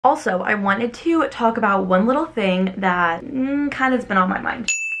Also, I wanted to talk about one little thing that kind of has been on my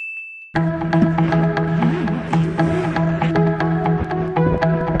mind.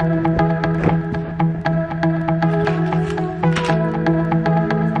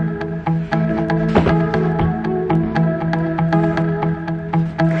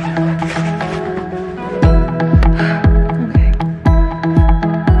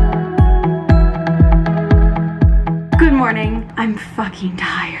 I'm fucking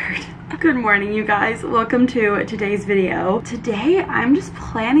tired. Good morning, you guys. Welcome to today's video. Today, I'm just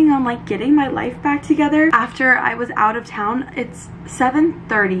planning on like getting my life back together after I was out of town. It's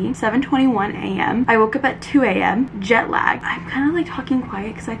 7:21 a.m. I woke up at 2 a.m. jet lag. I'm kind of like talking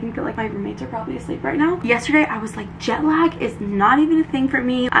quiet because I think that like my roommates are probably asleep right now. Yesterday, I was like, jet lag is not even a thing for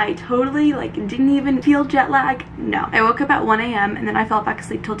me. I totally like didn't even feel jet lag. No. I woke up at 1 a.m. and then I fell back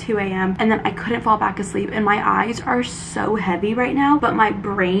asleep till 2 a.m. and then I couldn't fall back asleep and my eyes are so heavy right now, but my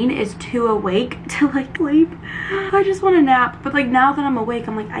brain is too awake to like sleep. I just want to nap, but like now that I'm awake,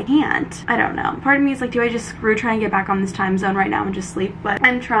 I'm like, I can't. I don't know. Part of me is like, do I just screw try and get back on this time zone right now and just sleep? But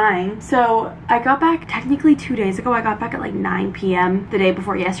I'm trying. So I got back technically 2 days ago. I got back at like 9 p.m. the day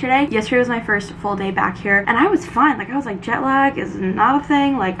before yesterday. Yesterday was my first full day back here and I was fine. Like I was like, jet lag is not a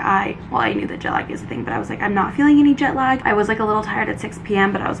thing. Like I knew that jet lag is a thing, but I was like, I'm not feeling any jet lag. I was like a little tired at 6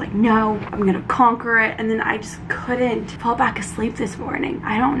 p.m. but I was like, no, I'm gonna conquer it. And then I just couldn't fall back asleep this morning.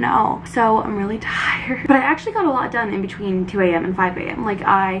 I don't know. So I'm really tired. But I actually got a lot done in between 2 a.m. and 5 a.m. Like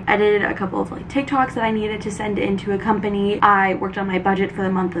I edited a couple of like TikToks that I needed to send into a company. I worked on my budget for the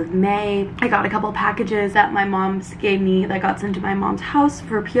month of May. I got a couple packages that my mom's gave me that got sent to my mom's house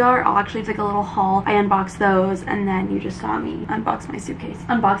for PR. I'll actually take a little haul. I unboxed those and then you just saw me unbox my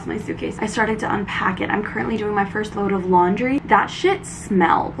suitcase. I started to unpack it. I'm currently doing my first load of laundry. That shit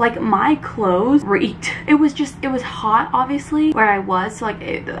smelled. Like my clothes reeked. It was hot obviously where I was, so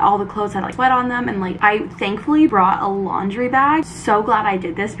like all the clothes had like sweat on them, and like I thankfully brought a laundry bag. So glad I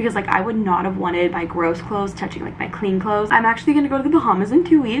did this because like I would not have wanted my gross clothes touching like my clean clothes. I'm actually gonna go to the Bahamas in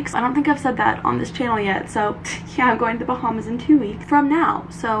 2 weeks. I don't think I've said that on this channel yet, so yeah, I'm going to the Bahamas in 2 weeks from now.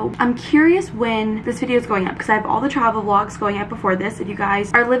 So I'm curious when this video is going up because I have all the travel vlogs going up before this. If you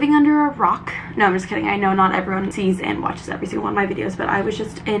guys are living under a rock, no, I'm just kidding. I know not everyone sees and watches every single one of my videos, but I was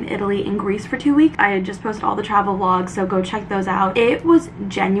just in Italy and Greece for 2 weeks. I had just posted all the travel vlogs, so go check those out. It was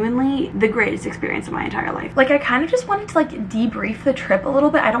genuinely the greatest experience of my entire life. Like I kind of just wanted to like debrief the trip a little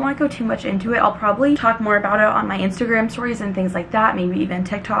bit. I don't want to go too much into it. I'll probably talk more about it on my Instagram stories and things like that, maybe even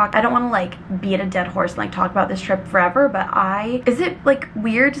TikTok. I don't want to like beat a dead horse and like talk about this trip forever, but is it like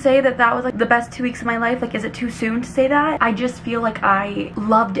weird to say that that was like the best 2 weeks of my life? Like is it too soon to say that? I just feel like I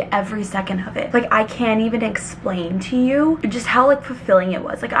loved every second of it. Like I can't even explain to you just how like fulfilling it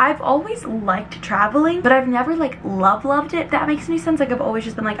was. Like I've always liked traveling, but I've never like loved it. If that makes any sense. Like I've always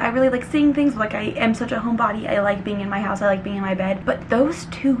just been like, I really like seeing things, but like I am such a homebody. I like being in my house. I like being in my bed. But those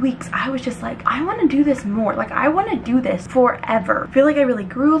 2 weeks, I was just like, I want to do this more. Like I want to do this forever. I feel like I really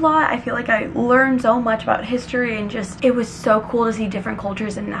grew a lot. I feel like I learned so much about history and just, it was so cool to see different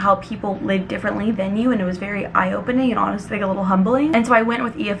cultures and how people live differently than you, and it was very eye-opening and honestly like a little humbling. And so I went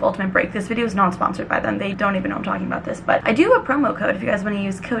with EF Ultimate Break. This video is not sponsored by them. They don't even know I'm talking about this, but I do have a promo code if you guys want to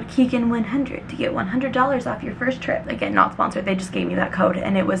use code KEEGAN100 to get $100 off your first trip. Again, not sponsored. They just gave me that code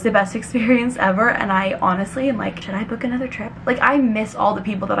and it was the best experience ever, and I honestly am like, should I book another trip? Like I miss all the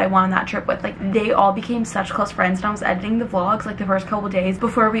people that I went on that trip with. Like they all became such close friends, and I was editing the vlogs like the first couple days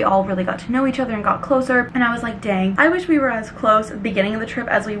before we all really got to know each other and got closer, and I was like, dang, I wish we were as close at the beginning of the trip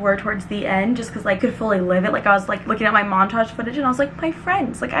as we were towards the end, just because like I could fully live it. Like I was like looking at my montage footage and I was like, my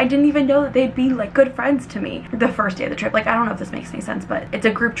friends, like I didn't even know that they'd be like good friends to me the first day of the trip. Like I don't know if this makes any sense, but it's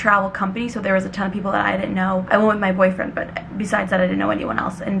a group travel company, so there was a ton of people that I didn't know. I went with my boyfriend, but besides that I didn't know anyone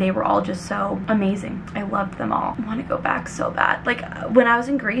else, and they were all just so amazing. I loved them all. I want to go back so bad. Like when I was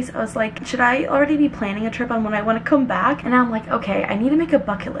in Greece, I was like, should I already be planning a trip on when I want to come back? And I'm like, okay, I need to make a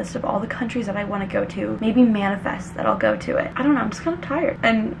bucket list of all the countries that I want to go to, maybe manifest that I'll go to it. I don't know, I'm just kind of tired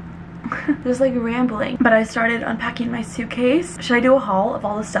and just like rambling. But I started unpacking my suitcase. Should I do a haul of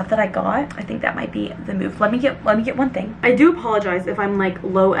all the stuff that I got? I think that might be the move. Let me get one thing. I do apologize if I'm like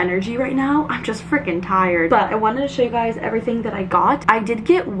low energy right now. I'm just freaking tired. But I wanted to show you guys everything that I got. I did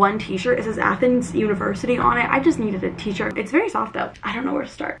get one t-shirt. It says Athens University on it. I just needed a t-shirt. It's very soft though. I don't know where to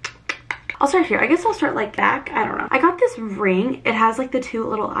start. I'll start here. I guess I'll start like back. I don't know. I got this ring. It has like the 2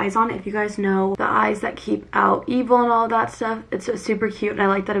 little eyes on it. If you guys know the eyes that keep out evil and all that stuff, it's super cute, and I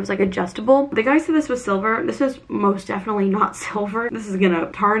like that it was like adjustable. The guy said this was silver. This is most definitely not silver. This is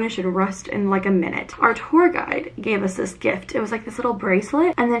gonna tarnish and rust in like a minute. Our tour guide gave us this gift. It was like this little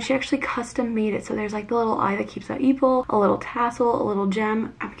bracelet, and then she actually custom made it. So there's like the little eye that keeps out evil, a little tassel, a little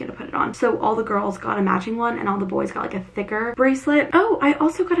gem. I'm gonna put it on. So all the girls got a matching one, and all the boys got like a thicker bracelet. Oh, I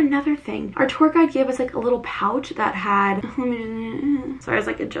also got another thing. Our tour guide gave us like a little pouch that had, sorry, I was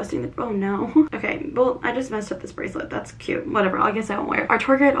like adjusting the, oh no. Okay, well, I just messed up this bracelet. That's cute. Whatever, I guess I won't wear it. Our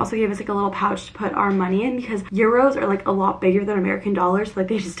tour guide also gave us like a little pouch to put our money in, because euros are like a lot bigger than American dollars. So like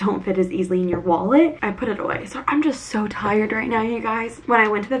they just don't fit as easily in your wallet. I put it away. So I'm just so tired right now, you guys. When I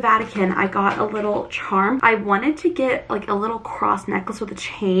went to the Vatican, I got a little charm. I wanted to get like a little cross necklace with a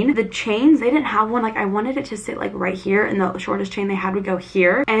chain. The chains, they didn't have one. Like I wanted it to sit like right here, and the shortest chain they had would go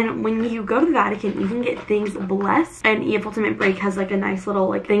here. And when you go to the Vatican, you can get things blessed, and Eve Ultimate Break has like a nice little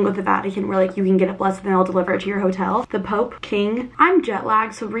like thing with the Vatican where like you can get it blessed and then they'll deliver it to your hotel. The Pope, King. I'm jet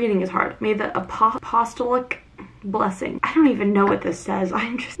lagged, so reading is hard. May the apostolic blessing. I don't even know what this says.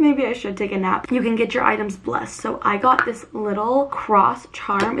 Maybe I should take a nap. You can get your items blessed. So I got this little cross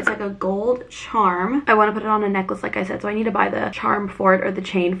charm. It's like a gold charm. I want to put it on a necklace, like I said, so I need to buy the charm for it or the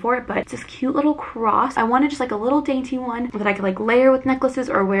chain for it, but it's this cute little cross. I wanted just like a little dainty one that I could like layer with necklaces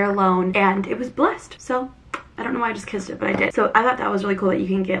or wear alone, and it was blessed. So I don't know why I just kissed it, but I did. So I thought that was really cool that you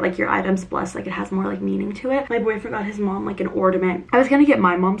can get like your items blessed, like it has more like meaning to it. My boyfriend got his mom like an ornament. I was gonna get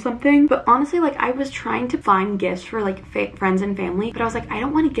my mom something, but honestly, like I was trying to find gifts for like friends and family, but I was like, I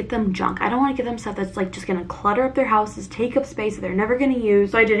don't want to get them junk. I don't want to get them stuff that's like just gonna clutter up their houses, take up space that they're never gonna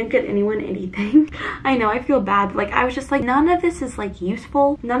use. So I didn't get anyone anything. I know, I feel bad. Like I was just like, none of this is like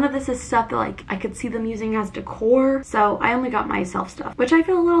useful. None of this is stuff that like I could see them using as decor. So I only got myself stuff, which I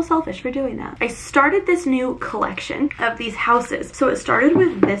feel a little selfish for doing that. I started this new collection of these houses. So it started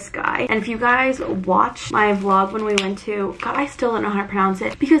with this guy, and if you guys watched my vlog when we went to, God, I still don't know how to pronounce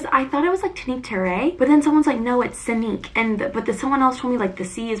it, because I thought it was like Tanique Terre, but then someone's like, no, it's Sanique, and someone else told me like the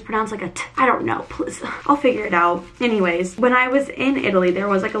C is pronounced like a T. I don't know, please, I'll figure it out. Anyways, when I was in Italy, there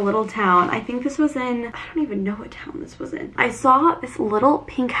was like a little town, I think this was in, I don't even know what town this was in. I saw this little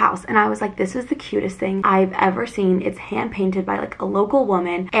pink house, and I was like, this is the cutest thing I've ever seen. It's hand painted by like a local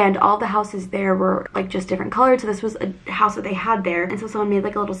woman, and all the houses there were like just different colors. So this was a house that they had there, and so someone made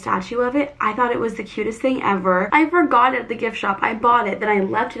like a little statue of it. I thought it was the cutest thing ever. I forgot it at the gift shop. I bought it, then I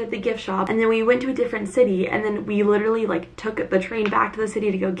left it at the gift shop, and then we went to a different city, and then we literally like took the train back to the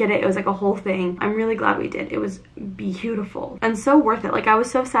city to go get it. It was like a whole thing. I'm really glad we did. It was beautiful and so worth it. Like I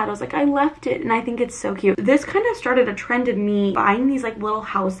was so sad. I was like, I left it, and I think it's so cute. This kind of started a trend of me buying these like little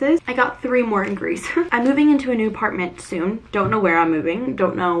houses. I got 3 more in Greece. I'm moving into a new apartment soon. Don't know where I'm moving.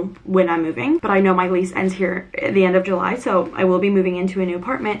 Don't know when I'm moving, but I know my lease ends here at the end of July, so I will be moving into a new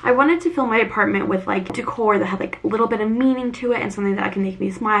apartment. I wanted to fill my apartment with like decor that had like a little bit of meaning to it and something that can make me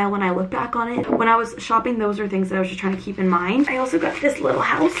smile when I look back on it. When I was shopping, those are things that I was just trying to keep in mind. I also got this little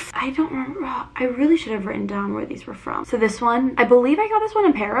house. I don't remember. I really should have written down where these were from. So this one, I believe I got this one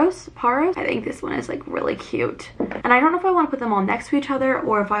in Paros. I think this one is like really cute. And I don't know if I want to put them all next to each other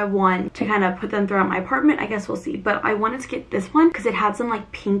or if I want to kind of put them throughout my apartment. I guess we'll see. But I wanted to get this one because it had some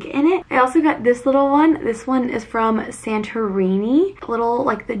like pink in it. I also got this little one. This one is from Santorini. Little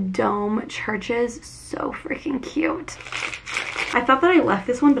like the dome churches. So freaking cute. I thought that I left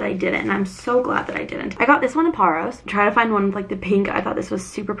this one, but I didn't, and I'm so glad that I didn't. I got this one in Paros. Try to find one with like the pink. I thought this was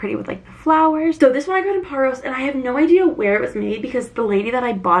super pretty with like the flowers. So this one I got in Paros, and I have no idea where it was made because the lady that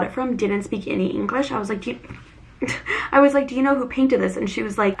I bought it from didn't speak any English. I was like, do you know who painted this? And she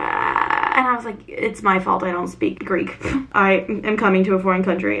was like, and I was like, it's my fault. I don't speak Greek. I am coming to a foreign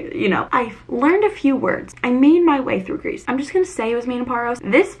country, you know. I learned a few words. I made my way through Greece. I'm just gonna say it was made in Paros.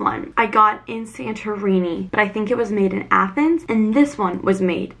 This one I got in Santorini, but I think it was made in Athens, and this one was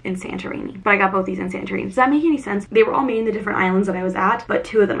made in Santorini. But I got both these in Santorini. Does that make any sense? They were all made in the different islands that I was at, but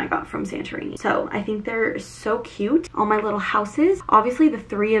 2 of them I got from Santorini. So I think they're so cute. All my little houses. Obviously the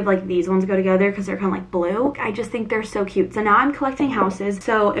 3 of like these ones go together because they're kind of like blue. I just think they're so cute. So now I'm collecting houses.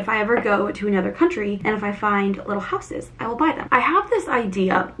 So if I ever go to another country and if I find little houses, I will buy them. I have this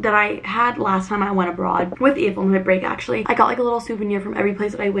idea that I had last time I went abroad with April on my break. Actually, I got like a little souvenir from every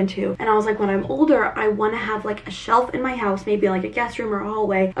place that I went to, and I was like, when I'm older, I want to have like a shelf in my house, maybe like a guest room or a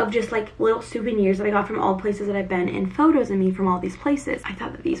hallway of just like little souvenirs that I got from all the places that I've been, and photos of me from all these places. I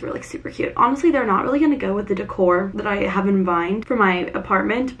thought that these were like super cute. Honestly, they're not really going to go with the decor that I have in mind for my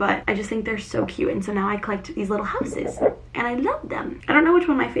apartment, but I just think they're so cute, and so now I collect these little houses and I love them. I don't know which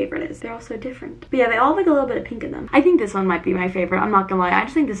one my favorite is. they're all so different. But yeah, they all have like a little bit of pink in them. I think this one might be my favorite. I'm not gonna lie. I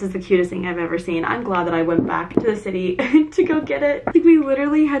just think this is the cutest thing I've ever seen. I'm glad that I went back to the city to go get it. Like we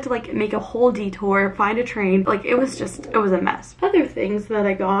literally had to like make a whole detour, find a train. Like it was a mess. Other things that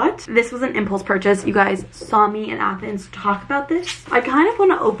I got. This was an impulse purchase. You guys saw me in Athens talk about this. I kind of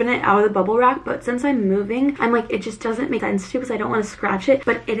want to open it out of the bubble wrap, but since I'm moving, I'm like, it just doesn't make sense to because I don't want to scratch it.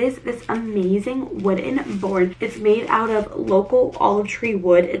 But it is this amazing wooden board. It's made out of local olive tree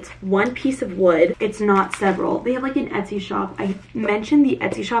wood. It's one piece of wood. It's not several. They have like an Etsy shop. I mentioned the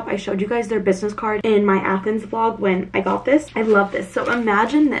Etsy shop. I showed you guys their business card in my Athens vlog when I got this. I love this. So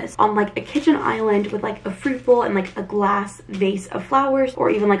imagine this on like a kitchen island with like a fruit bowl and like a glass vase of flowers, or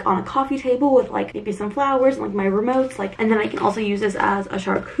even like on a coffee table with like maybe some flowers and like my remotes, like, and then I can also use this as a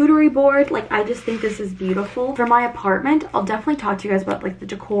charcuterie board. Like I just think this is beautiful. For my apartment, I'll definitely talk to you guys about like the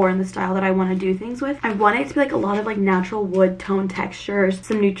decor and the style that I want to do things with. I want it to be like a lot of like natural wood tone textures,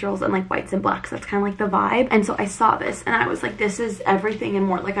 some neutrals and like whites and blacks. That's kind of like the vibe. And so I saw this and I was like, this is everything and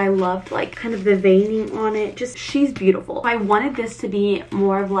more. Like I loved like kind of the veining on it. Just, she's beautiful. I wanted this to be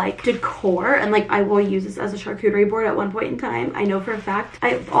more of like decor, and like I will use this as a charcuterie board at one point in time. I know for a fact.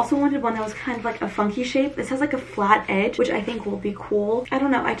 I also wanted one that was kind of like a funky shape. This has like a flat edge, which I think will be cool. I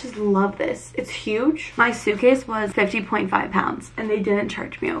don't know. I just love this. It's huge. My suitcase was 50.5 pounds and they didn't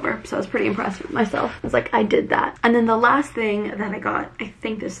charge me over. So I was pretty impressed with myself. I was like, I did that. And then the last thing that I got, I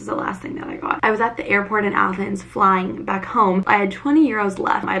think this is the last thing that I got. I was at the airport in Athens flying back home. I had 20 euros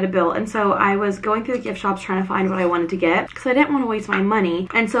left. I had a bill. And so I was going through the gift shops trying to find what I wanted to get because I didn't want to waste my money.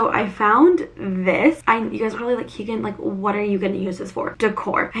 And so I found this. You guys are probably like, Keegan, like what are you going to use this for?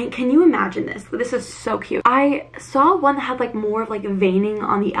 Decor. And can you imagine this? This is so cute. I saw one that had like more of like veining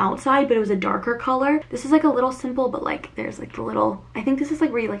on the outside, but it was a darker color. This is like a little simple, but like there's like the little, I think this is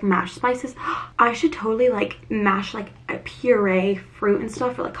like where you like mash spices. I should totally like mash like a puree fruit and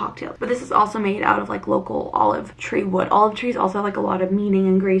stuff for like cocktails. But this is also made out of like local olive tree wood. Olive trees also have like a lot of meaning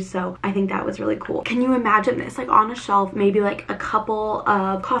in Greece, so I think that was really cool. Can you imagine this like on a shelf, maybe like a couple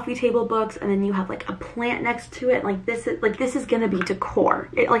of coffee table books, and then you have like a plant next to it. Like this is gonna be decor.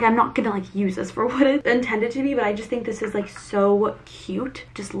 Like I'm not gonna like use this for what it's intended to be, but I just think this is like so cute.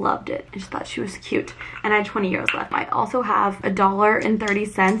 Just loved it. I just thought she was cute. And I had 20 euros left. I also have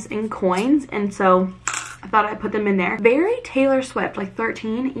 $1.30 in coins, and so I thought I'd put them in there. Very Taylor Swift, like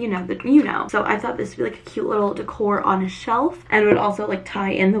 13, you know. So I thought this would be like a cute little decor on a shelf, and would also like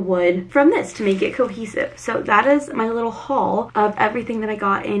tie in the wood from this to make it cohesive. So that is my little haul of everything that I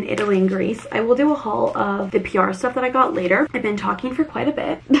got in Italy and Greece. I will do a haul of the PR stuff that I got later. I've been talking for quite a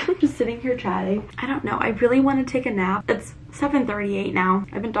bit. Just sitting here chatting. I don't know. I really want to take a nap. It's 7:38 now.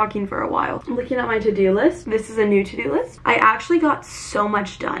 I've been talking for a while. I'm looking at my to-do list. This is a new to-do list. I actually got so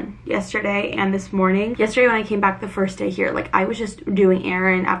much done yesterday and this morning. Yesterday when I came back the first day here, like I was just doing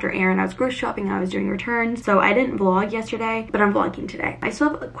errand after errand. I was grocery shopping and I was doing returns. So I didn't vlog yesterday, but I'm vlogging today. I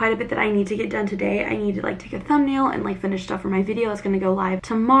still have quite a bit that I need to get done today. I need to like take a thumbnail and like finish stuff for my video that's gonna go live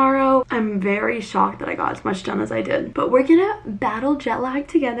tomorrow. I'm very shocked that I got as much done as I did. But we're gonna battle jet lag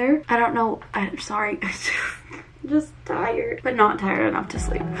together. I don't know. I'm sorry. I'm just tired, but not tired enough to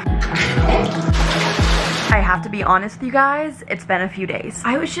sleep. I have to be honest with you guys, it's been a few days.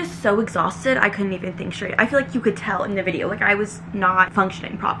 I was just so exhausted, I couldn't even think straight. I feel like you could tell in the video, like I was not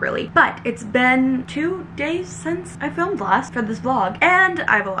functioning properly. But it's been 2 days since I filmed last for this vlog, and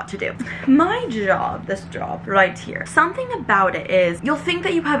I have a lot to do. My job, this job right here, something about it is you'll think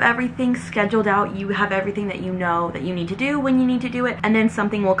that you have everything scheduled out, you have everything that you know that you need to do when you need to do it, and then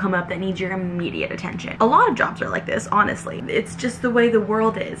something will come up that needs your immediate attention. A lot of jobs are like this, honestly. It's just the way the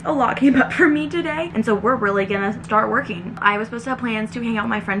world is. A lot came up for me today, and so we're really gonna start working. I was supposed to have plans to hang out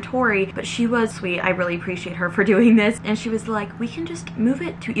with my friend Tori, but she was sweet. I really appreciate her for doing this, and she was like, we can just move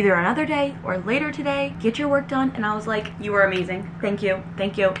it to either another day or later today. Get your work done. And I was like, you are amazing. Thank you,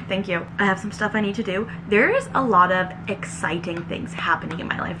 thank you, thank you. I have some stuff I need to do. There is a lot of exciting things happening in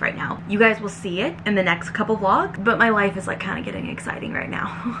my life right now. You guys will see it in the next couple vlogs, but my life is like kind of getting exciting right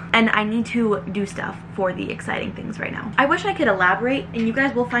now. And I need to do stuff for the exciting things right now. I wish I could elaborate, and you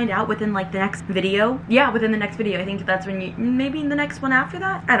guys will find out within like the next video. Yeah, within the next video. I think that's when you, maybe in the next one after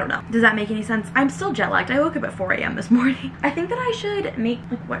that. I don't know. Does that make any sense? I'm still jet lagged. I woke up at 4 a.m. this morning. I think that I should make,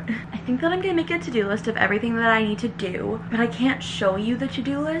 like what? I think that I'm gonna make a to-do list of everything that I need to do, but I can't show you the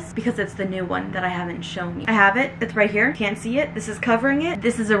to-do list because it's the new one that I haven't shown you. I have it. It's right here. Can't see it. This is covering it.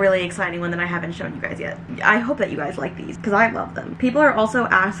 This is a really exciting one that I haven't shown you guys yet. I hope that you guys like these because I love them. People are also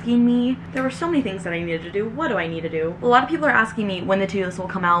asking me, there were so many things that I needed to do. What do I need to do? A lot of people are asking me when the to-do list will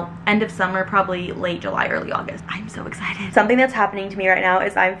come out. End of summer, probably late July. July, early August. I'm so excited. Something that's happening to me right now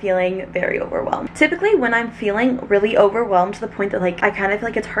is I'm feeling very overwhelmed. Typically when I'm feeling really overwhelmed to the point that like I kind of feel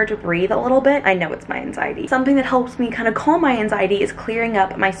like it's hard to breathe a little bit, I know it's my anxiety. Something that helps me kind of calm my anxiety is clearing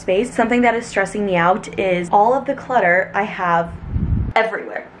up my space. Something that is stressing me out is all of the clutter I have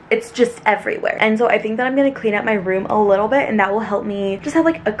everywhere. It's just everywhere. And so I think that I'm gonna clean up my room a little bit, and that will help me just have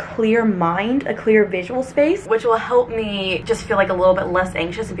like a clear mind, a clear visual space, which will help me just feel like a little bit less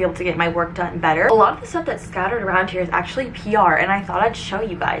anxious and be able to get my work done better. A lot of the stuff that's scattered around here is actually PR, and I thought I'd show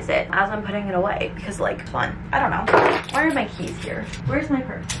you guys it as I'm putting it away because like it's fun. I don't know. Why are my keys here? Where's my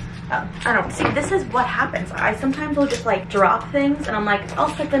purse? Oh, I don't see. This is what happens. I sometimes will just like drop things and I'm like,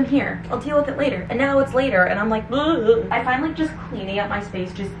 I'll set them here. I'll deal with it later. And now it's later and I'm like, ugh. I find like just cleaning up my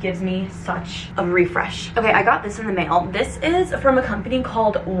space just gives me such a refresh. Okay, I got this in the mail. This is from a company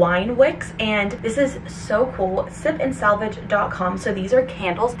called Wine Wicks, and this is so cool. Sipandsalvage.com. So these are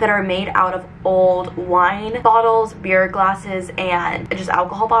candles that are made out of old wine bottles, beer glasses, and just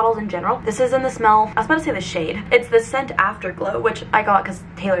alcohol bottles in general. This is in the smell, I was about to say the shade. It's the scent Afterglow, which I got because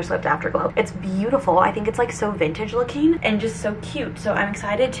Taylor Swift Afterglow. It's beautiful. I think it's like so vintage looking and just so cute. So I'm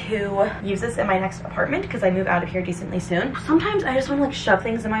excited to use this in my next apartment because I move out of here decently soon. Sometimes I just want to like shove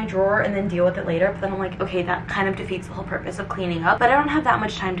things in my drawer and then deal with it later, but then I'm like, okay, that kind of defeats the whole purpose of cleaning up, but I don't have that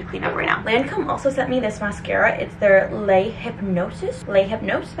much time to clean up right now. Lancome also sent me this mascara. It's their Les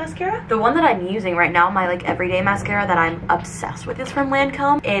Hypnose mascara. The one that I'm using right now, my like everyday mascara that I'm obsessed with, is from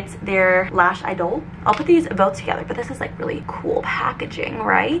Lancome. It's their Lash Idol. I'll put these both together, but this is like really cool packaging,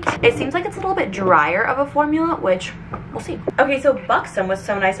 right? It seems like it's a little bit drier of a formula, which we'll see. Okay, so Buxom was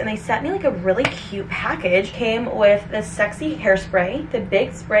so nice, and they sent me like a really cute package. Came with this sexy hairspray, the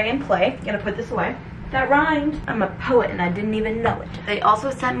Big Spray and Play. I'm gonna put this away. That rhymed. I'm a poet and I didn't even know it. They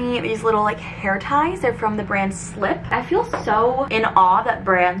also sent me these little like hair ties. They're from the brand Slip. I feel so in awe that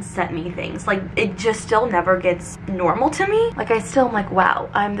brands sent me things. Like it just still never gets normal to me. Like I still am like, wow,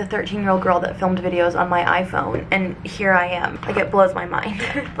 I'm the 13-year-old girl that filmed videos on my iPhone and here I am. Like it blows my mind.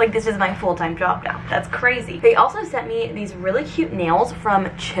 Like this is my full-time job now. That's crazy. They also sent me these really cute nails from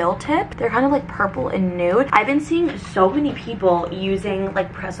Chill Tip. They're kind of like purple and nude. I've been seeing so many people using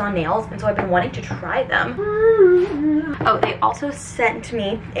like press-on nails, and so I've been wanting to try them. Oh, they also sent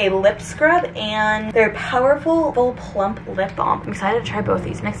me a lip scrub and their powerful full plump lip balm. I'm excited to try both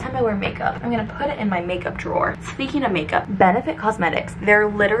these. Next time I wear makeup, I'm gonna put it in my makeup drawer. Speaking of makeup, Benefit Cosmetics, they're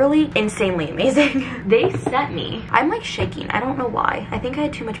literally insanely amazing. They sent me, I'm like shaking, I don't know why. I think I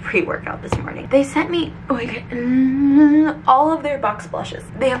had too much pre-workout this morning. They sent me, oh my god, all of their box blushes.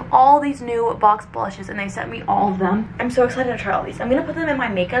 They have all these new box blushes and they sent me all of them. I'm so excited to try all these. I'm gonna put them in my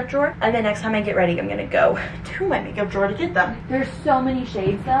makeup drawer, and then next time I get ready, I'm gonna go to my makeup drawer to get them. There's so many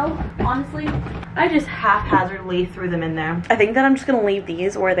shades though. Honestly, I just haphazardly threw them in there. I think that I'm just gonna leave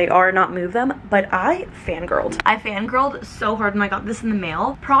these where they are, not move them, but I fangirled so hard when I got this in the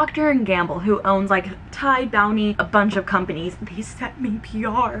mail. Procter & Gamble, who owns like Tide, Bounty, a bunch of companies, they sent me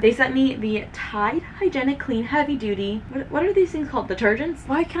PR. They sent me the Tide Hygienic Clean Heavy Duty, what are these things called? Detergents?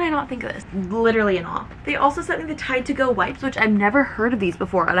 Why can I not think of this? Literally in awe. They also sent me the Tide to Go wipes, which I've never heard of these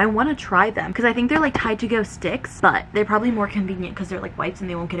before, and I want to try them because I think they're like Tide to Go sticks, but they're probably more convenient because they're like wipes and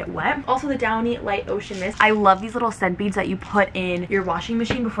they won't get it wet. Also the Downy Light Ocean Mist. I love these little scent beads that you put in your washing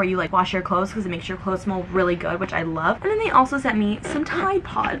machine before you like wash your clothes because it makes your clothes smell really good, which I love. And then they also sent me some Tide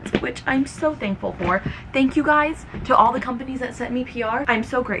Pods, which I'm so thankful for. Thank you guys to all the companies that sent me PR. I'm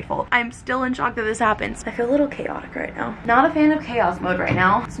so grateful. I'm still in shock that this happens. I feel a little chaotic right now. Not a fan of chaos mode right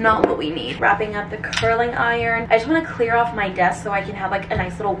now. It's not what we need. Wrapping up the curling iron. I just want to clear off my desk so I can have like a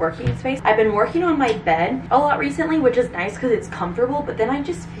nice little working space. I've been working on my bed a lot recently, which is nice because it's comfortable, but then I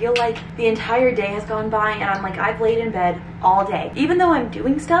just feel like the entire day has gone by and I'm like, I've laid in bed all day. Even though I'm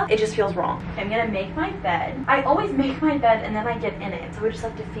doing stuff, it just feels wrong. I'm gonna make my bed. I always make my bed and then I get in it, so it just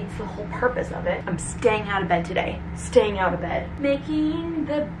like defeats the whole purpose of it. I'm staying out of bed today. Staying out of bed. Making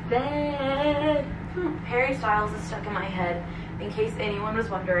the bed. Harry Styles is stuck in my head, in case anyone was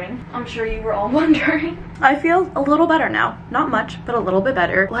wondering. I'm sure you were all wondering. I feel a little better now. Not much, but a little bit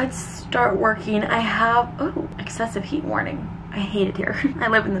better. Let's start working. I have, oh, excessive heat warning. I hate it here. I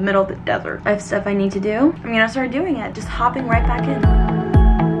live in the middle of the desert. I have stuff I need to do. I'm gonna start doing it. Just hopping right back in.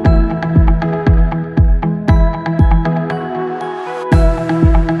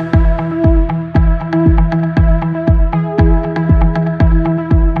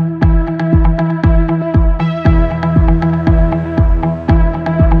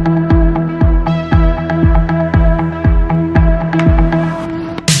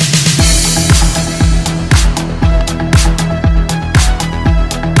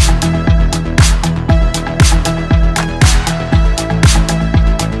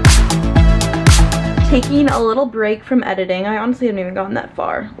 taking a little break from editing. I honestly haven't even gotten that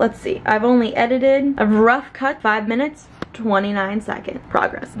far. Let's see. I've only edited a rough cut 5 minutes. 29 second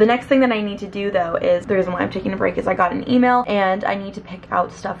progress. The next thing that I need to do though is, the reason why I'm taking a break is I got an email and I need to pick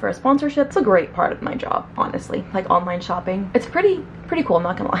out stuff for a sponsorship. It's a great part of my job, honestly, like online shopping. It's pretty cool, I'm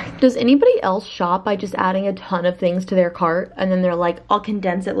not gonna lie. Does anybody else shop by just adding a ton of things to their cart and then they're like, I'll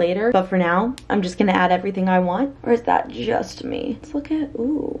condense it later, but for now I'm just gonna add everything I want? Or is that just me? Let's look at,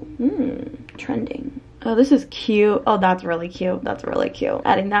 ooh, trending. Oh, this is cute. Oh, that's really cute. That's really cute.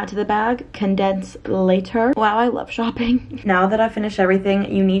 Adding that to the bag. Condense later. Wow, I love shopping. Now that I've finished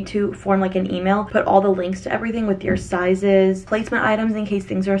everything, you need to form like an email. Put all the links to everything with your sizes, placement items in case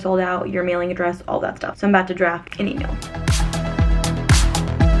things are sold out, your mailing address, all that stuff. So I'm about to draft an email.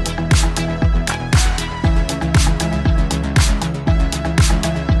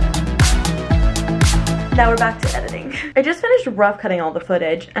 Now we're back to editing. I just finished rough cutting all the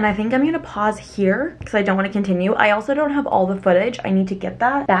footage and I think I'm gonna pause here because I don't want to continue. I also don't have all the footage. I need to get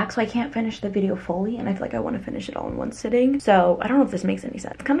that back so I can't finish the video fully, and I feel like I want to finish it all in one sitting. So I don't know if this makes any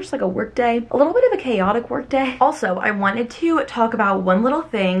sense. It's kind of just like a work day, a little bit of a chaotic work day. Also, I wanted to talk about one little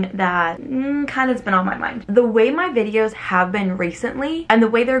thing that kind of has been on my mind. The way my videos have been recently and the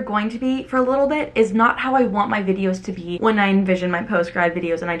way they're going to be for a little bit is not how I want my videos to be when I envision my post-grad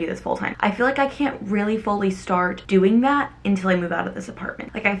videos and I do this full time. I feel like I can't really fully start doing that until I move out of this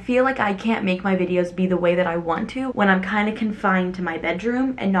apartment. Like, I feel like I can't make my videos be the way that I want to when I'm kind of confined to my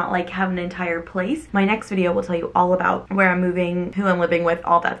bedroom and not like have an entire place. My next video will tell you all about where I'm moving, who I'm living with,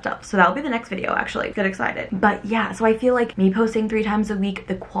 all that stuff. So that'll be the next video, actually. Get excited. But yeah, so I feel like me posting 3 times a week,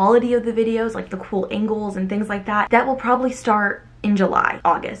 the quality of the videos, like the cool angles and things like that, that will probably start in July,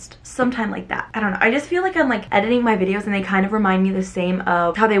 August, sometime like that. I don't know. I just feel like I'm like editing my videos and they kind of remind me the same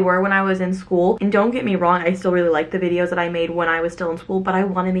of how they were when I was in school. And don't get me wrong, I still really like the videos that I made when I was still in school, but I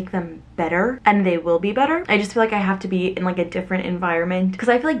want to make them better, and they will be better. I just feel like I have to be in like a different environment because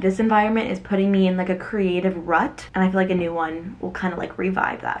I feel like this environment is putting me in like a creative rut, and I feel like a new one will kind of like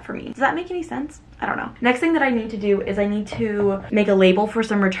revive that for me. Does that make any sense? I don't know. Next thing that I need to do is I need to make a label for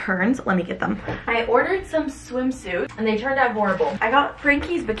some returns. Let me get them. I ordered some swimsuits and they turned out horrible. I got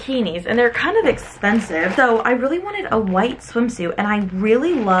Frankie's bikinis and they're kind of expensive. So I really wanted a white swimsuit and I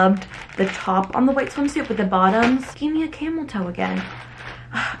really loved the top on the white swimsuit, but the bottoms gave me a camel toe again.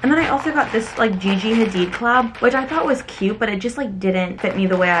 And then I also got this like Gigi Hadid collab, which I thought was cute, but it just like didn't fit me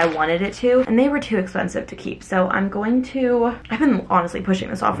the way I wanted it to, and they were too expensive to keep. So I'm going to, I've been honestly pushing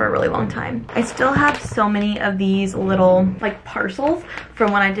this off for a really long time. I still have so many of these little like parcels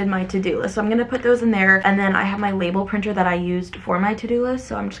from when I did my to-do list, so I'm gonna put those in there. And then I have my label printer that I used for my to-do list,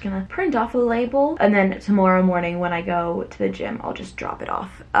 so I'm just gonna print off a label, and then tomorrow morning when I go to the gym, I'll just drop it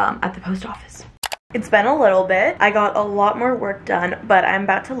off at the post office. It's been a little bit. I got a lot more work done, but I'm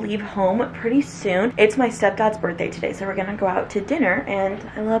about to leave home pretty soon. It's my stepdad's birthday today, so we're gonna go out to dinner, and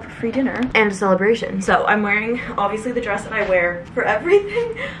I love a free dinner and a celebration. So I'm wearing, obviously, the dress that I wear for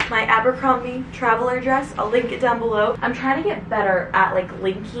everything, my Abercrombie traveler dress. I'll link it down below. I'm trying to get better at like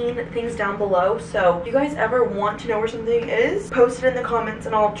linking things down below, so if you guys ever want to know where something is, post it in the comments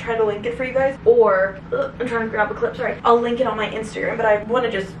and I'll try to link it for you guys. Or, I'm trying to grab a clip, sorry. I'll link it on my Instagram, but I wanna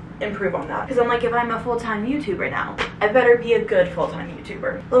just improve on that because I'm like, if I'm a full-time YouTuber now, I better be a good full-time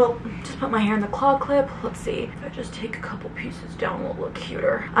YouTuber. Just put my hair in the claw clip. Let's see if I just take a couple pieces down, will look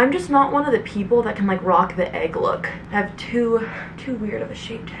cuter. I'm just not one of the people that can like rock the egg look. I have too weird of a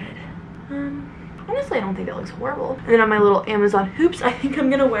shaped head. Honestly, I don't think that looks horrible. And then on my little Amazon hoops, I think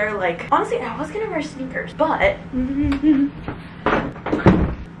I'm gonna wear like, honestly, I was gonna wear sneakers, but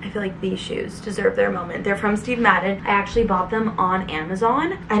I feel like these shoes deserve their moment. They're from Steve Madden. I actually bought them on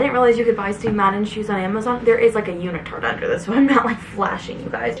Amazon. I didn't realize you could buy Steve Madden shoes on Amazon. There is like a unitard under this, so I'm not like flashing you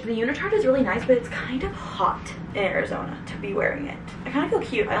guys. The unitard is really nice, but it's kind of hot in Arizona to be wearing it. I kind of feel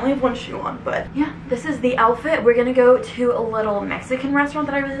cute. I only have one shoe on, but yeah, this is the outfit. We're gonna go to a little Mexican restaurant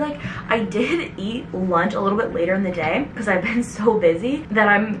that I really like. I did eat lunch a little bit later in the day because I've been so busy that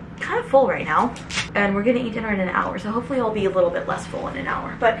I'm kind of full right now. And we're gonna eat dinner in an hour, so hopefully I'll be a little bit less full in an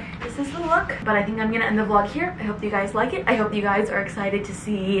hour. But this is the look. But I think I'm gonna end the vlog here. I hope you guys like it. I hope you guys are excited to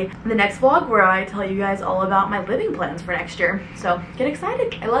see the next vlog where I tell you guys all about my living plans for next year. So get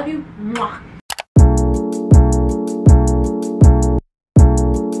excited. I love you. Mwah.